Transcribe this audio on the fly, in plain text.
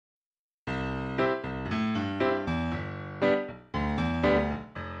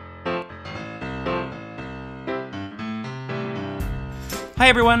Hi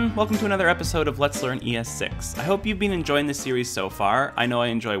everyone, welcome to another episode of Let's Learn ES6. I hope you've been enjoying this series so far. I know I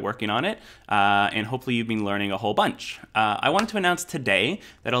enjoy working on it, and hopefully you've been learning a whole bunch. I wanted to announce today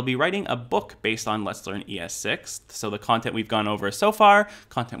that I'll be writing a book based on Let's Learn ES6. So the content we've gone over so far,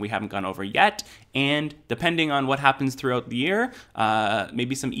 content we haven't gone over yet, and depending on what happens throughout the year,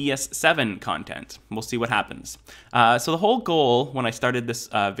 maybe some ES7 content. We'll see what happens. So the whole goal when I started this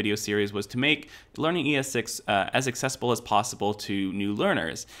video series was to make learning ES6 as accessible as possible to new learners,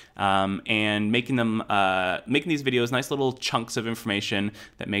 and making these videos nice little chunks of information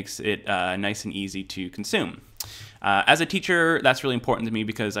that makes it nice and easy to consume. As a teacher, that's really important to me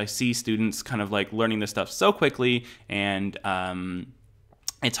because I see students kind of like learning this stuff so quickly, and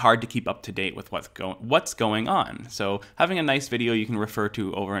it's hard to keep up to date with what's going on. So having a nice video you can refer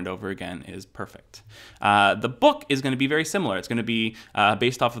to over and over again is perfect. The book is going to be very similar. It's going to be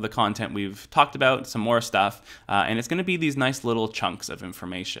based off of the content we've talked about, some more stuff, and it's going to be these nice little chunks of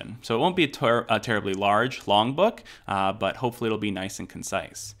information. So it won't be a terribly long book, but hopefully it'll be nice and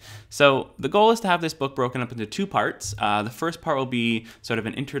concise. So the goal is to have this book broken up into two parts. The first part will be sort of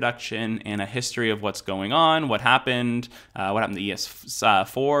an introduction and a history of what's going on, what happened to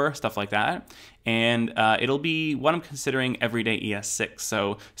ES6, stuff like that. And it'll be what I'm considering everyday ES6.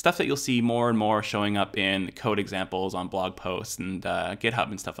 So stuff that you'll see more and more showing up in code examples on blog posts and GitHub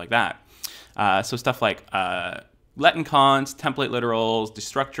and stuff like that. So stuff like let and const, template literals,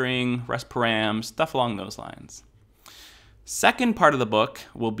 destructuring, rest params, stuff along those lines. Second part of the book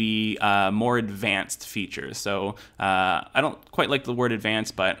will be more advanced features. So I don't quite like the word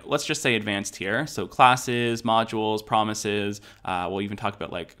advanced, but let's just say advanced here. So classes, modules, promises. We'll even talk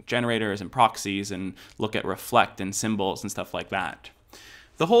about like generators and proxies and look at reflect and symbols and stuff like that.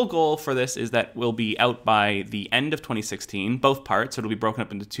 The whole goal for this is that we'll be out by the end of 2016, both parts, so it'll be broken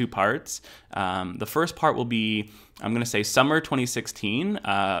up into two parts. The first part will be, I'm going to say summer 2016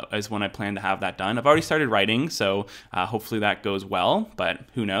 is when I plan to have that done. I've already started writing, so hopefully that goes well, but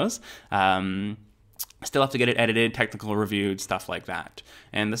who knows. Still have to get it edited, technical reviewed, stuff like that.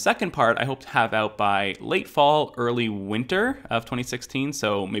 And the second part I hope to have out by late fall, early winter of 2016,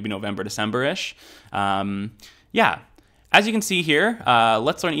 so maybe November, December-ish. Yeah. As you can see here,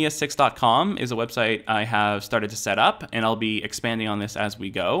 letslearnes6.com is a website I have started to set up, and I'll be expanding on this as we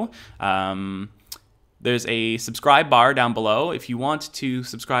go. There's a subscribe bar down below if you want to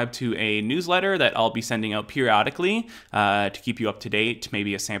subscribe to a newsletter that I'll be sending out periodically to keep you up to date,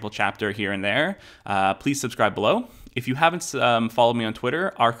 maybe a sample chapter here and there. Please subscribe below. If you haven't followed me on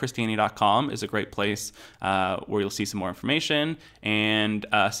Twitter, rchristiani.com is a great place where you'll see some more information, and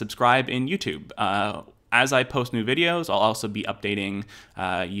subscribe in YouTube. As I post new videos, I'll also be updating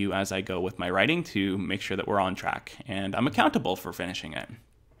you as I go with my writing to make sure that we're on track, and I'm accountable for finishing it.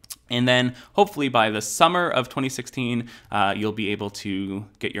 And then hopefully by the summer of 2016, you'll be able to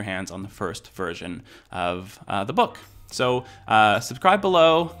get your hands on the first version of the book. So subscribe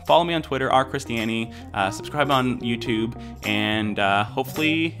below, follow me on Twitter, rchristiani, subscribe on YouTube, and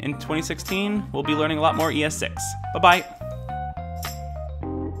hopefully in 2016, we'll be learning a lot more ES6. Bye-bye.